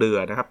เกลือ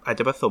นะครับอาจ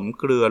จะผสม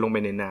เกลือลงไป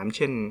ในน้ำเ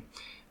ช่น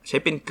ใช้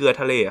เป็นเกลือ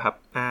ทะเลครับ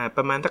ป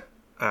ระมาณสัก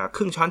ค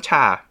รึ่งช้อนช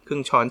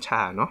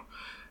าเนาะ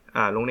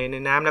ลงใน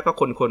น้ำแล้วก็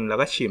คนๆแล้ว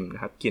ก็ชิมน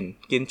ะครับ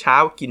กินเช้า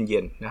กินเย็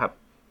นนะครับ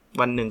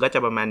วันหนึ่งก็จะ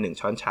ประมาณ1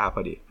ช้อนชาพ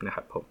อดีนะค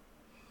รับผม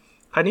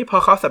คราวนี้พอ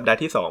เข้าสัปดาห์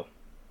ที่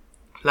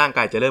2ร่างก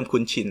ายจะเริ่ม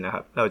คุ้นชินนะค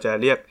รับเราจะ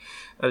เ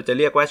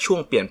รียกว่าช่วง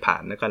เปลี่ยนผ่า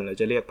นนะกันเรา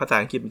จะเรียกภาษา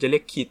อังกฤษมันจะเรี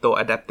ยก keto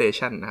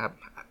adaptation นะครับ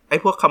ไอ้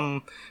พวกค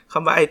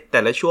ำว่าไอ้แ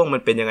ต่ละช่วงมั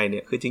นเป็นยังไงเ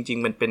นี่ยคือจริง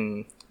ๆมันเป็น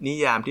นิ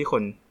ยามที่ค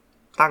น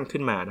ตั้ง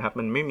ขึ้นมานะครับ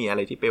มันไม่มีอะไ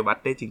รที่ไปวัด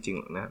ได้จริงๆ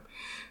หรอกนะครับ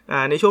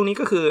ในช่วงนี้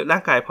ก็คือร่า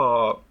งกายพอ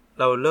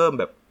เราเริ่ม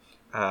แบบ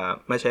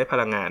มาใช้พ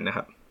ลังงานนะค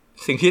รับ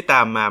สิ่งที่ต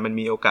ามมามัน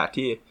มีโอกาส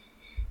ที่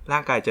ร่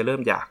างกายจะเริ่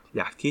มอ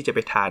ยากที่จะไป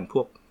ทานพ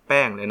วกแ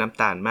ป้งและน้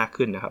ำตาลมาก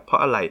ขึ้นนะครับเพราะ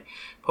อะไร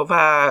เพราะว่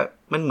า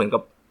มันเหมือนกั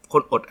บค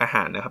นอดอาห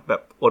ารนะครับแบ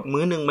บอด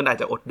มื้อนึงมันอาจ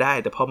จะอดได้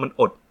แต่พอมัน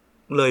อด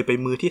เลยไป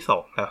มื้อที่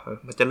2แล้ว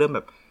มันจะเริ่มแบ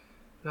บ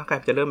ร่างกาย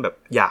จะเริ่มแบบ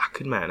อยาก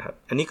ขึ้นมานะครับ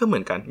อันนี้ก็เหมื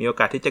อนกันมีโอ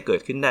กาสที่จะเกิด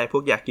ขึ้นได้พว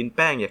กอยากกินแ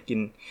ป้งอยากกิน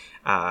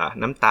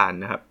น้ำตาล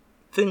นะครับ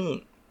ซึ่ง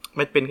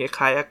มันเป็นค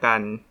ล้ายๆอาการ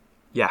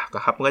อยาก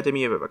ครับมันก็จะ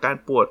มีแบบอาการ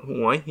ปวด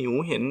หัวหิว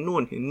เห็นนู่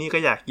นเห็นนี่ก็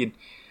อยากกิน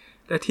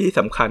และที่ส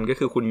ำคัญก็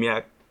คือคุณมี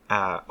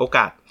โอก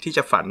าสที่จ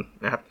ะฝัน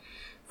นะครับ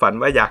ฝัน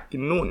ว่าอยากกิ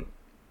นนู่น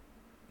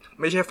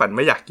ไม่ใช่ฝัน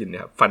ว่าอยากกินน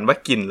ะครับฝันว่า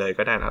กินเลย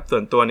ก็ได้นะครับส่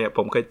วนตัวเนี่ยผ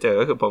มเคยเจอ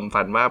ก็คือผม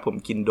ฝันว่าผม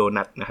กินโด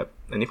นัทนะครับ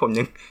อันนี้ผม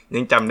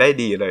ยังจำได้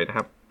ดีเลยนะค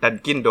รับดัน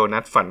กินโดนั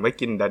ทฝันว่า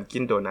กินดันกิ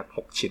นโดนัท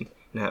6ชิ้น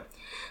นะครับ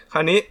คร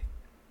าวนี้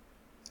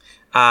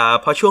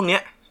พอช่วงเนี้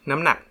ยน้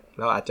ำหนัก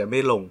เราอาจจะไม่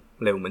ลง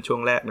เร็วเหมือนช่ว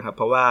งแรกนะครับเ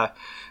พราะว่า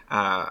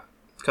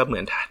ก็เหมื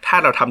อนถ้า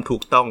เราทำถู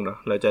กต้องเนาะ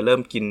เราจะเริ่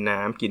มกินน้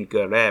ำกินเกลื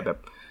อแร่แบบ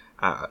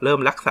เริ่ม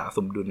รักษาส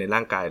มดุลในร่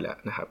างกายแล้ว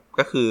นะครับ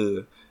ก็คือ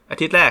อา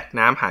ทิตย์แรก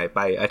น้ำหายไป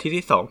อาทิตย์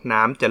ที่2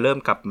น้ำจะเริ่ม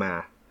กลับมา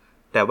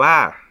แต่ว่า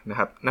นะ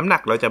ครับน้ำหนั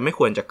กเราจะไม่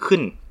ควรจะขึ้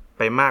นไ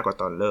ปมากกว่า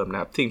ตอนเริ่มนะ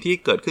ครับสิ่งที่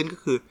เกิดขึ้นก็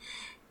คือ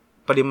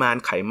ปริมาณ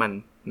ไขมัน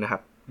นะครั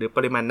บหรือป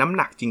ริมาณน้ำ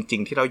หนักจริ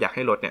งๆที่เราอยากใ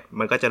ห้ลดเนี่ย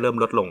มันก็จะเริ่ม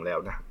ลดลงแล้ว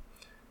นะครับ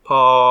พอ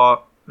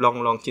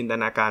ลองจินต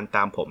นาการต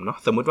ามผมเนาะ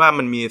สมมุติว่า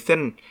มันมีเส้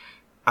น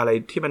อะไร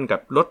ที่มันกั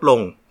บลดลง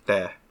แต่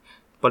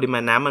ปริมา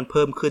ณน้ำมันเ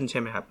พิ่มขึ้นใช่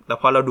ไหมครับแล้ว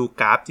พอเราดู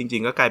กราฟจริ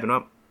งๆก็กลายเป็นว่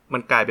ามั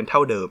นกลายเป็นเท่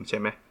าเดิมใช่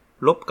ไหม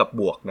ลบกับ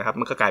บวกนะครับ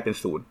มันก็กลายเป็น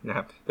0นะค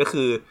รับก็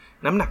คือ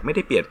น้ำหนักไม่ไ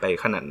ด้เปลี่ยนไป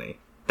ขนาดไหน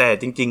แต่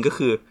จริงๆก็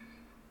คือ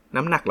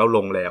น้ำหนักเราล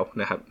งแล้ว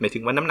นะครับหมายถึ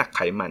งว่าน้ำหนักไ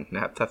ขมันน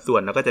ะครับสัดส่ว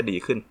นเราก็จะดี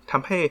ขึ้นท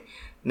ำให้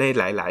ใน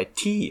หลาย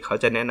ๆที่เขา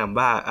จะแนะนำ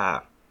ว่า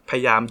พย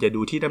ายามอย่า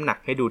ดูที่น้ำหนัก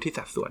ให้ดูที่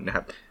สัดส่วนนะค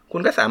รับคุ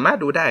ณก็สามารถ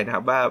ดูได้นะค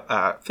รับว่า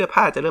เสื้อ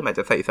ผ้าจะเริ่มอาจ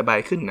จะใส่สบาย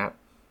ขึ้นนะครับ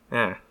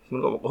คุณ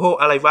ก็บอกโอ้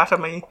อะไรวะทำ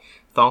ไม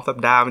2สัป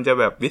ดาห์มันจะ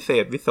แบบวิเศ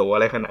ษวิโสอะ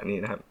ไรขนาดนี้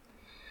นะครับ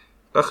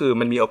ก็คือ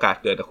มันมีโอกาส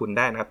เกิดกับคุณไ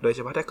ด้นะครับโดยเฉ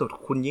พาะถ้าเกิด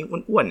คุณยิ่ง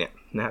อ้วนๆเนี่ย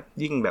นะครับ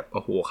ยิ่งแบบโ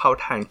อ้โหเข้า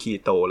ทางคี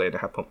โตเลยน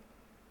ะครับผม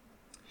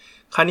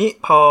คราวนี้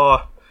พอ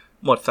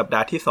หมดสัปด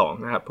าห์ที่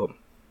2นะครับผม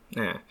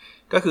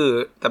ก็คือ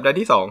สัปดาห์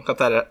ที่2กับ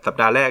สัป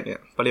ดาห์แรกเนี่ย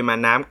ปริมาณ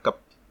น้ำกับ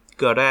เ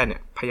กลือแร่เนี่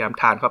ยพยายาม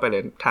ทานเข้าไปเล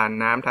ยทาน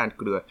น้ำทานเ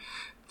กลือ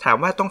ถาม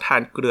ว่าต้องทา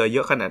นเกลือเย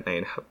อะขนาดไหน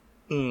นะครับ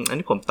อัน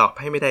นี้ผมตอบ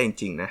ให้ไม่ได้จ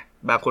ริงๆนะ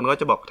บางคนก็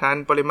จะบอกทาน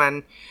ปริมาณ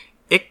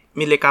x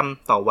มิลลิกรัม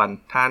ต่อวัน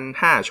ทาน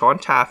5ช้อน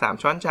ชา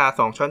3ช้อนชา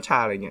2ช้อนชา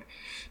อะไรเงี้ย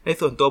ใน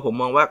ส่วนตัวผม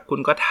มองว่าคุณ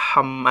ก็ท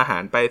ำอาหา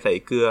รไปใส่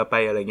เกลือไป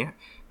อะไรเงี้ย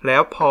แล้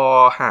วพอ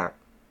หาก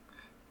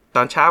ต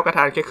อนเช้าก็ท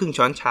านแค่ครึ่ง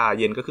ช้อนชา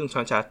เย็นก็ครึ่งช้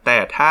อนชาแต่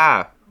ถ้า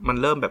มัน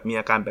เริ่มแบบมี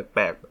อาการแป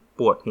ลกๆ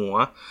ปวดหัว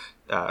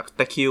ต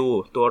ะคริว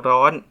ตัว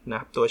ร้อนนะ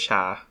ครับตัวช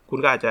าคุณ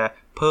ก็อาจจะ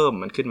เพิ่ม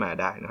มันขึ้นมา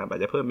ได้นะครับอา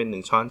จจะเพิ่มเป็น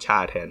1ช้อนชา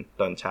แทน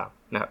ตอนเช้า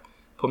นะครับ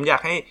ผมอยา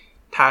กให้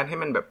ทานให้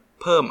มันแบบ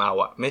เพิ่มเอา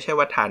อะไม่ใช่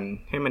ว่าทาน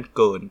ให้มันเ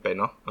กินไป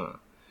เนาะ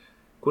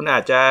คุณอา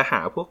จจะหา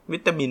พวกวิ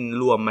ตามิน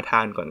รวมมาท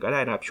านก่อนก็ได้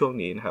นะครับช่วง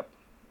นี้นะครับ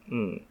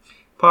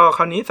พอค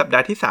ราวนี้สัปดา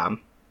ห์ที่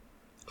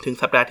3ถึง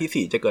สัปดาห์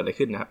ที่4จะเกิดอะไร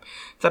ขึ้นนะครับ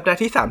สัปดาห์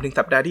ที่3ถึง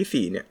สัปดาห์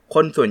ที่4เนี่ยค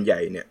นส่วนใหญ่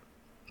เนี่ย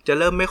จะ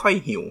เริ่มไม่ค่อย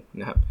หิว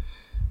นะครับ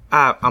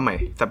เอาใหม่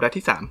สัปดาห์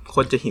ที่3ค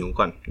นจะหิว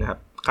ก่อนนะครับ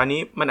คราว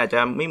นี้มันอาจจะ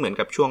ไม่เหมือน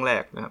กับช่วงแร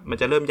กนะครับมัน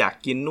จะเริ่มอยาก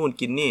กินนู่น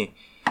กินนี่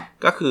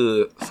ก็คือ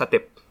สเต็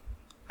ป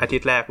อาทิ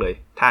ตย์แรกเลย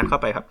ทานเข้า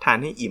ไปครับทาน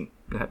ให้อิ่ม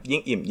นะครับยิ่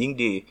งอิ่มยิ่ง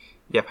ดี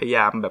อย่าพยาย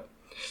ามแบบ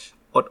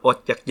อด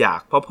อยา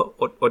กเพราะ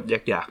อดอ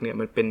ยากเนี่ย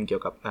มันเป็นเกี่ย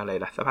วกับอะไร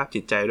ล่ะสภาพจิ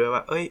ตใจด้วยว่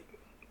า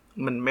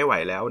มันไม่ไหว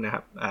แล้วนะค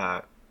รับ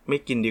ไม่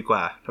กินดีกว่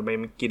าทำไม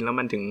มันกินแล้ว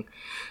มันถึง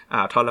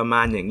ทรม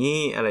านอย่างนี้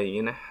อะไรอย่างเ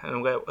งี้ยนะมั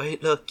นก็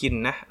เลิกกิน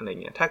นะอะไร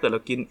เงี้ยถ้าเกิดเรา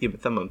กินอิ่ม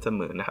สม่ำเส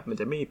มอนะครับมัน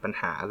จะไม่มีปัญ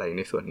หาอะไรใ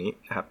นส่วนนี้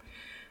นะครับ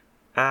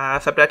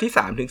สัปดาห์ที่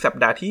3ถึงสัป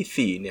ดาห์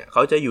ที่4เนี่ยเข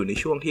าจะอยู่ใน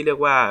ช่วงที่เรียก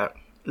ว่า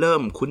เริ่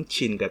มคุ้น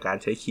ชินกับการ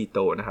ใช้คีโต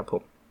นะครับผ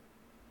ม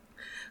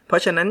เพรา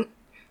ะฉะนั้น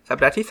สัป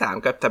ดาห์ที่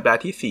3กับสัปดาห์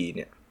ที่4เ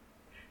นี่ย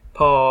พ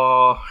อ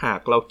หา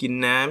กเรากิน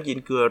น้ำกิน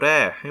เกลือแร่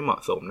ให้เหมาะ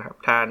สมนะครับ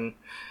ทาน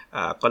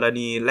กร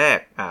ณีแรก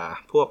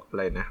พวกอะ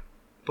ไรนะ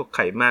พวกไข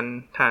มัน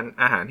ทาน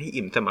อาหารที่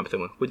อิ่มสม่ำเส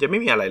มอคุณจะไม่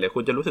มีอะไรเลยคุ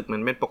ณจะรู้สึกมั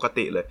นเป็นปก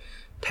ติเลย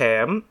แถ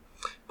ม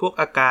พวก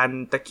อาการ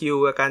ตะคริว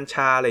อาการช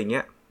าอะไรเ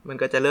งี้ยมัน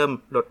ก็จะเริ่ม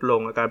ลดล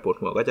งอาการปวด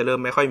หัวก็จะเริ่ม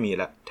ไม่ค่อยมี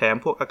ละแถม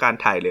พวกอาการ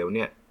ถ่ายเหลวเ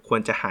นี่ยควร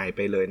จะหายไป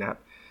เลยนะครับ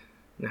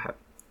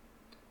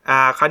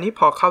คราวนี้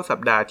พอเข้าสัป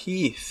ดาห์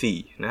ที่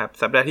4นะครับ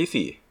สัปดาห์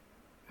ที่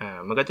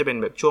4มันก็จะเป็น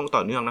แบบช่วงต่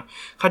อเนื่องนะ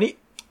คราวนี้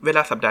เวล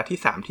าสัปดาห์ที่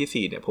3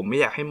ที่4เนี่ยผมไม่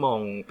อยากให้มอง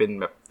เป็น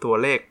แบบตัว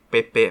เลขเ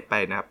ป๊ะๆไป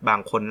นะครับบาง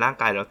คนร่าง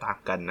กายเราต่าง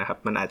กันนะครับ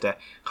มันอาจจะ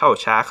เข้า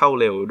ช้าเข้า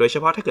เร็วโดยเฉ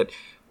พาะถ้าเกิด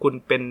คุณ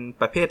เป็น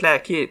ประเภทแรก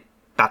ที่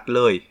ตัดเ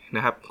ลยน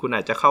ะครับคุณอ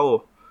าจจะเข้า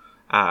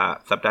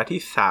สัปดาห์ที่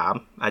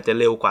3อาจจะ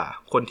เร็วกว่า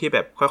คนที่แบ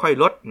บค่อย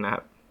ๆลดนะครั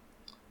บ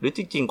หรือจ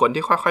ริงๆคน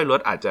ที่ค่อยๆลด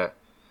อาจ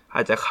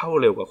จะเข้า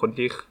เร็วกว่าคน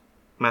ที่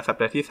มาสัป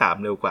ดาห์ที่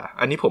3เร็วกว่า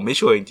อันนี้ผมไม่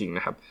ชัวร์จริงๆน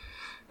ะครับ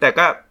แต่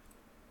ก็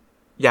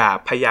อย่า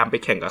พยายามไป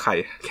แข่งกับใคร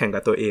แข่ง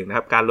กับตัวเองนะค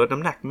รับการลดน้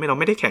ำหนักเรา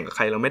ไม่ได้แข่งกับใค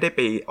รเราไม่ได้ไป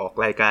ออก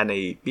รายการใน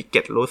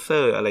Biggest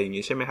Loser อะไรอย่าง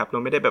งี้ใช่ไหมครับเรา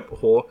ไม่ได้แบบโอ้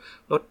โห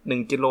ลด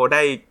1กิโลไ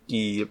ด้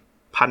กี่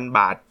พันบ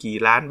าทกี่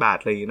ล้านบาท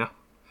อะไรอย่างงี้เนาะ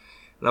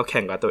เราแ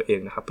ข่งกับตัวเอง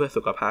นะครับเพื่อ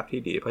สุขภาพที่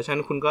ดีเพราะฉะนั้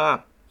นคุณก็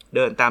เ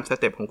ดินตามส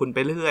เต็ปของคุณไป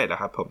เรื่อยๆน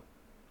ะครับผม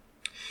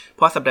พ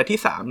อสัปดาห์ที่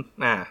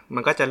3มั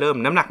นก็จะเริ่ม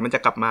น้ำหนักมันจะ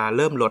กลับมาเ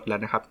ริ่มลดแล้ว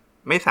นะครับ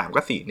ไม่3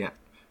ก็4เนี่ย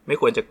ไม่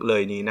ควรจะเล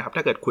ยนี้นะครับ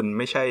ถ้าเกิดคุณไ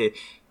ม่ใช่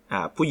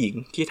ผู้หญิง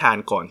ที่ทาน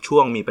ก่อนช่ว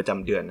งมีประจ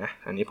ำเดือนนะ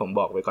อันนี้ผม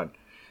บอกไว้ก่อน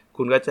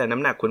คุณก็จะน้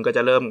ำหนักคุณก็จ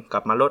ะเริ่มก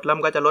ลับมาลดแล้ว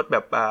ก็จะลดแบ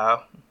บ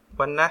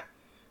วันนะ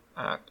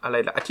อะไร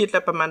ละอาทิตย์ล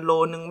ะประมาณโล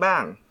นึงบ้า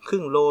งครึ่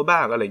งโลบ้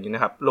างอะไรอย่างนี้น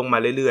ะครับลงมา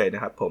เรื่อยๆน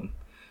ะครับผม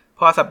พ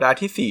อสัปดาห์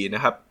ที่4น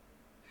ะครับ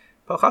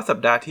พอเข้าสัป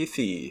ดาห์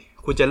ที่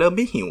4คุณจะเริ่มไ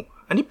ม่หิว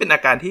อันนี้เป็นอา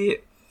การที่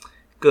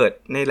เกิด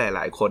ในหล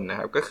ายๆคนนะค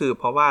รับก็คือ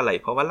เพราะว่าอะไร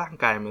เพราะว่าร่าง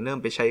กายมันเริ่ม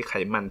ไปใช้ไข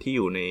มันที่อ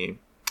ยู่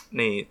ใ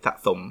นสะ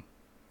สม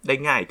ได้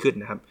ง่ายขึ้น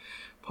นะครับ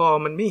พอ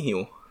มันไม่หิว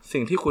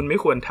สิ่งที่คุณไม่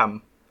ควรท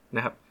ำน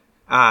ะครับ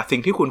สิ่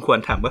งที่คุณควร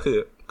ทำก็คือ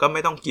ก็ไ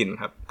ม่ต้องกิน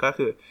ครับก็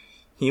คือ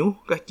หิว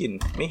ก็กิน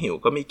ไม่หิว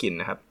ก็ไม่กิน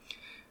นะครับ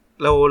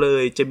เราเล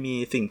ยจะมี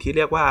สิ่งที่เ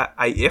รียกว่า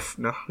IF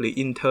เนาะหรือ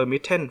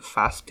intermittent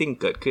fasting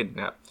เกิดขึ้นน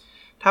ะครับ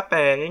ถ้าแปล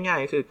ง่าย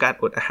ๆก็คือการ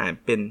อดอาหาร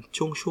เป็น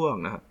ช่วง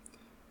ๆนะครับ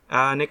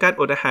ในการ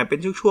อดอาหารเป็น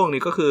ช่วงๆ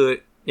นี้ก็คือ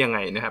ยังไง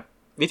นะครับ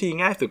วิธี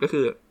ง่ายสุดก็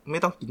คือไม่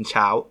ต้องกินเ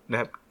ช้านะ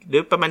ครับหรื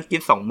อประมาณกิ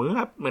น2มื้อ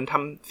ครับเหมือนท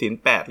ำศีล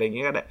8อะไรอย่างเ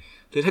งี้ยก็ได้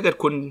หรือถ้าเกิด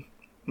คุณ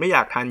ไม่อย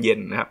ากทานเย็น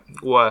นะครับ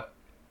กลัว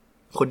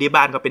คนที่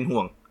บ้านก็เป็นห่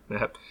วงน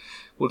ะครับ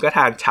คุณก็ท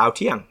านเช้าเ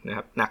ที่ยงนะค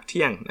รับหนักเ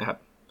ที่ยงนะครับ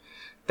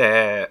แต่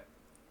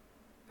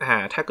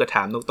ถ้าเกิดถ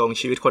ามตรงๆ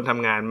ชีวิตคนท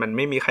ำงานมันไ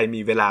ม่มีใคร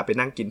มีเวลาไป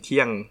นั่งกินเที่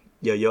ยง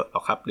เยอะๆหร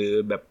อกครับหรือ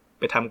แบบ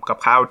ไปทำกับ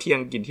ข้าวเที่ยง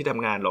กินที่ท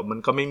ำงานหรอกมัน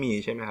ก็ไม่มี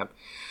ใช่ไหมครับ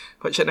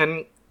เพราะฉะนั้น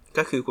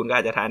ก็คือคุณก็อ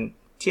าจจะทาน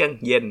เที่ยง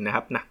เย็นนะค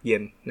รับหนักเย็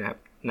นนะครับ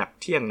หนัก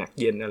เที่ยงหนัก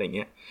เย็นอะไรเ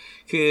งี้ย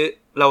คือ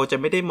เราจะ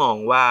ไม่ได้มอง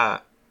ว่า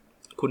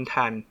คุณท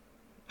าน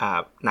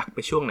หนักไป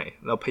ช่วงไหน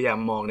เราพยายาม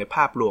มองในภ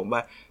าพรวมว่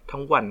าทั้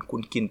งวันคุ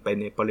ณกินไป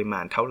ในปริมา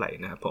ณเท่าไหร่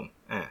นะครับผม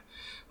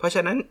เพราะฉ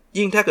ะนั้น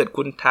ยิ่งถ้าเกิด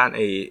คุณทานไ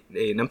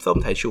อ้น้ำส้ม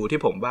สายชูที่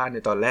ผมว่าใน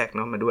ตอนแรกเ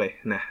นาะมาด้วย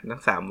นะทั้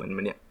ง3วันม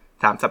าเนี่ย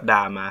3สัปด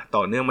าห์มาต่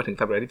อเนื่องมาถึง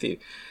สัปดาห์ที่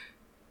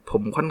4ผ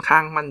มค่อนข้า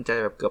งมั่นใจ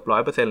แบบเกือบ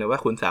 100% เลยว่า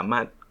คุณสามา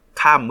รถ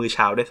ข้ามมื้อเ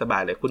ช้าได้สบา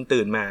ยเลยคุณ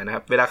ตื่นมานะค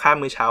รับเวลาข้าม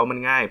มื้อเช้ามัน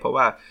ง่ายเพราะ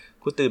ว่า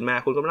คุณตื่นมา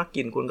คุณก็ไม่ต้อง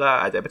กินคุณก็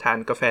อาจจะไปทาน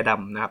กาแฟด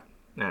ำนะครับ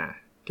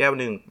แก้ว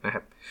นึงนะค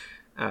รับ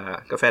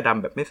กาแฟด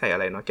ำแบบไม่ใส่อะ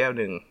ไรเนาะแก้ว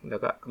นึงแล้ว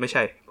ก็ไม่ใ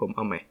ช่ผมเอ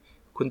าใหม่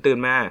คุณตื่น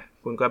มา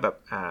คุณก็แบบ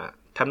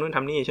ทำนู่นท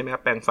ำนี่ใช่ไหมครั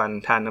บแปรงฟัน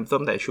ทานน้ำส้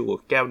มสายชู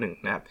แก้วนึง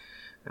นะครับ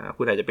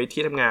คุณอาจจะไป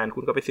ที่ทำงานคุ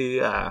ณก็ไปซื้อ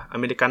อ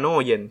เมริกาโน่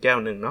เย็นแก้ว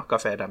นึงเนาะกา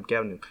แฟดำแก้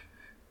วนึง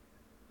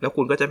แล้ว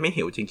คุณก็จะไม่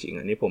หิวจริงๆ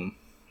อันนี้ผม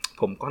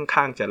ค่อน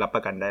ข้างจะรับป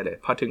ระกันได้เลย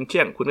พอถึงเที่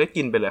ยงคุณก็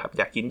กินไปเลยครับอ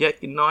ยากกินเยอะ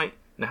กินน้อย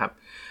นะครับ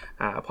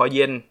พอเ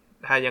ย็น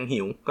ถ้ายัง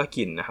หิวก็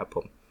กินนะครับผ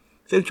ม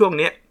ซึ่งช่วง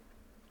นี้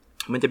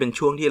มันจะเป็น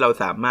ช่วงที่เรา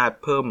สามารถ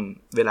เพิ่ม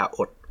เวลา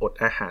อด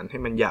อาหารให้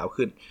มันยาว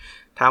ขึ้น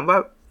ถามว่า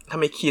ทำ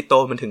ไมคีโต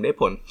มันถึงได้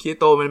ผลคี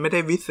โตมันไม่ได้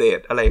วิเศษ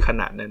อะไรข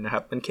นาดนั้นนะค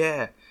รับมันแค่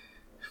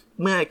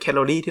เมื่อแคล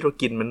อรี่ที่เรา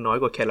กินมันน้อย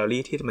กว่าแคลอ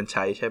รี่ที่มันใ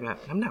ช้ใช่ไหมครับ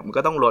น้ำหนักมัน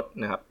ก็ต้องลด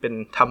นะครับเป็น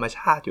ธรรมช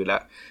าติอยู่แล้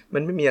วมั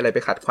นไม่มีอะไรไป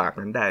ขัดขวาง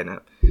นั้นได้นะค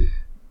รับ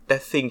แต่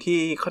สิ่งที่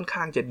ค่อนข้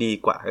างจะดี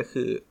กว่าก็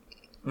คือ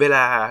เวล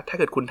าถ้า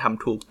เกิดคุณท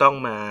ำถูกต้อง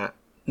มา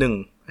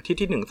1อาทิตย์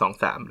ที่1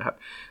 2 3นะครับ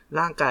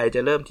ร่างกายจ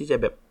ะเริ่มที่จะ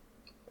แบบ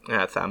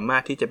สามาร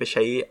ถที่จะไปใ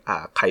ช้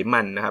ไข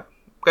มันนะครับ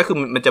ก็คือ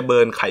มันจะเบิ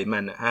ร์นไขมั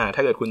นถ้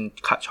าเกิดคุณ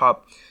ชอบ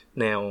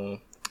แน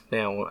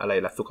วอะไร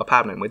ล่ะสุขภา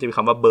พหน่อยมันจะมีค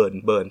ำว่าเบิร์น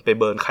ไป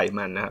เบิร์นไข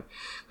มันนะครับ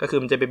ก็คือ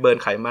มันจะไปเบิร์น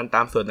ไขมันต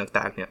ามส่วน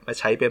ต่างๆเนี่ยมา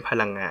ใช้เป็นพ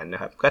ลังงานน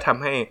ะครับก็ท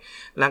ำให้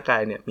ร่างกา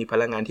ยเนี่ยมีพ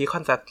ลังงานที่ค่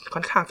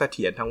อนข้างเส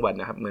ถียรทั้งวัน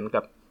นะครับเหมือน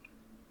กับ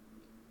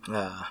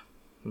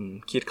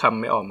คิดค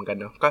ำไม่ออกเหมือนกัน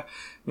เนาะก็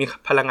มี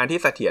พลังงานที่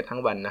เสถียรทั้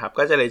งวันนะครับ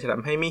ก็จะเลยจะท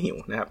ำให้ไม่หิว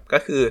นะครับก็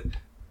คือ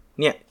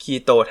เนี่ยคี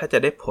โตถ้าจะ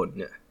ได้ผล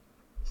เนี่ย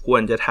คว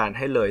รจะทานใ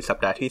ห้เลยสัป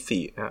ดาห์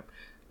ที่4นะครับ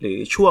หรือ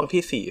ช่วง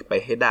ที่4ไป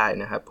ให้ได้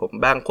นะครับผม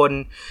บางคน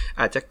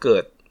อาจจะเกิ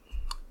ด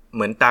เห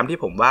มือนตามที่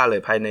ผมว่าเล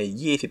ยภายใน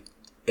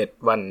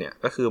21วันเนี่ย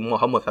ก็คือ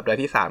พอหมดสัปดาห์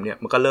ที่3เนี่ย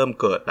มันก็เริ่ม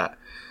เกิดละ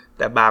แ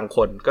ต่บางค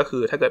นก็คื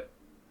อถ้าเกิด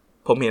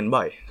ผมเห็น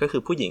บ่อยก็คื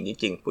อผู้หญิงจ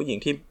ริงๆผู้หญิง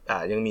ที่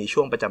ยังมีช่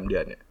วงประจำเดื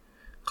อนเนี่ย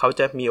เขา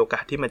จะมีโอกา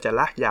สที่มันจะ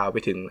ลากยาวไป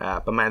ถึง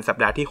ประมาณสัป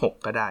ดาห์ที่6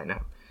ก็ได้นะค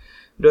รับ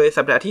โดย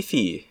สัปดาห์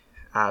ที่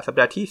4สัป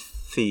ดาห์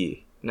ที่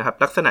4นะครับ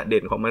ลักษณะเ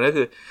ด่นของมันก็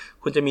คือ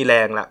คุณจะมีแร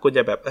งละคุณจ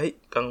ะแบบ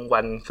กลางวั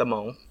นสม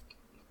อง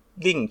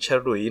วิ่งฉ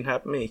ลุยนะครั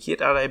บไม่คิด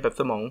อะไรแบบ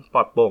สมองปล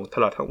อดโปร่งต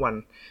ลอดทั้งวัน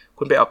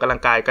คุณไปออกกำลั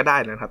งกายก็ได้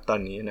นะครับตอน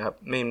นี้นะครับ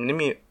ไม่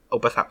มีอุ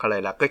ปสรรคอะไร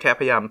ละก็แค่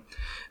พยายาม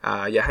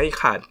อย่าให้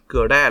ขาดเกลื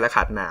อแร่และข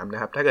าดน้ำน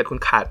ะครับถ้าเกิดคุณ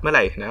ขาดเมื่อไห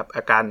ร่นะครับ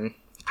อาการ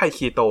ไข้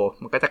คีโต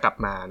มันก็จะกลับ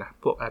มานะ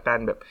พวกอาการ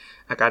แบบ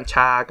อาการช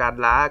าอาการ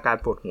ล้าอาการ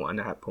ปวดหัว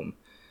นะครับผม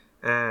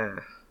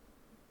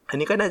อัน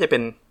นี้ก็น่าจะเป็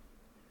น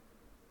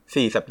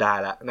4สัปดาห์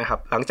แล้วนะครับ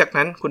หลังจาก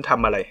นั้นคุณท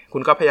ำอะไรคุ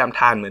ณก็พยายาม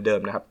ทานเหมือนเดิ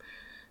มนะครับ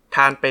ท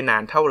านไปนา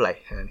นเท่าไหร่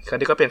อัน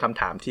นี้ก็เป็นค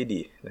ำถามที่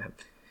ดีนะครับ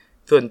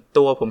ส่วน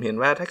ตัวผมเห็น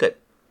ว่าถ้าเกิด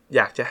อ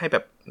ยากจะให้แบ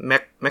บ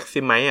แม็ก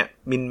ซิมัย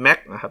มินแม็ก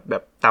นะครับแบ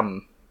บต่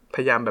ำพ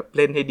ยายามแบบเ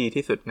ล่นให้ดี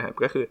ที่สุดนะครับ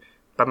ก็คือ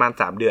ประมาณ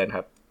3เดือนค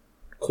รับ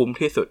คุ้ม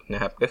ที่สุดน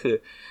ะครับก็คือ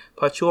พ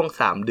อช่วง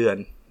3เดือน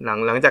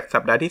หลังจากสั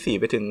ปดาห์ที่4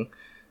ไปถึง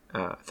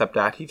สัป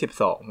ดาห์ที่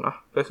12เนาะ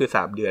ก็คือ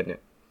3เดือนเนี่ย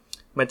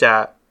มัน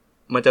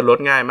จะลด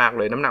ง่ายมาก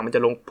เลยน้ำหนักมันจ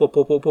ะลง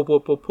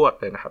พวด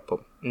เลยนะครับผ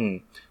ม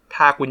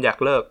ถ้าคุณอยาก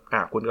เลิก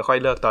คุณก็ค่อย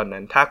เลิกตอนนั้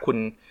นถ้าคุณ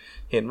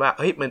เห็นว่า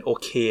มันโอ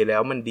เคแล้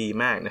วมันดี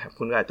มากนะครับ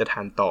คุณก็อาจจะท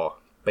านต่อ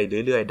ไป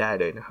เรื่อยๆได้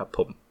เลยนะครับผ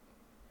ม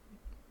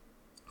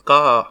ก็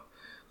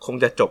คง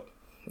จะจบ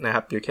นะค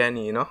รับอยู่แค่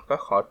นี้เนาะก็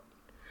ขอ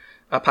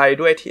อภัย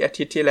ด้วยที่อา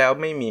ทิตย์ที่แล้ว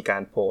ไม่มีกา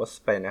รโพสต์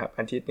ไปนะครับ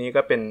อาทิตย์นี้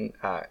ก็เป็น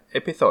เอ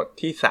พิโซด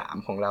ที่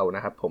3ของเราน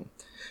ะครับผม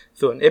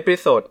ส่วนเอพิ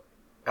โซด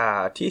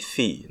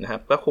ที่4นะครั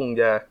บก็คง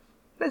จะ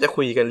น่าจะ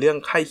คุยกันเรื่อง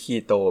ไข้คี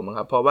โตมั้งค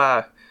รับเพราะว่า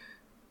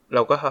เร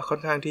าก็ค่อ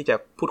นข้างที่จะ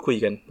พูดคุย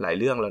กันหลาย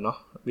เรื่องแล้วเนาะ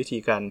วิธี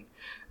การ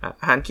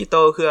อาหารคีโต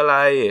คืออะไร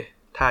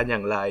ทานอย่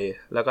างไร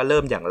แล้วก็เริ่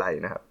มอย่างไร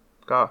นะครับ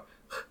ก็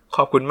ข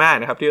อบคุณมาก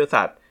นะครับที่อุตส่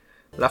าห์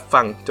รับ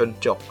ฟังจน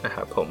จบนะค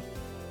รับผม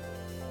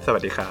สวั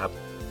สดีครับ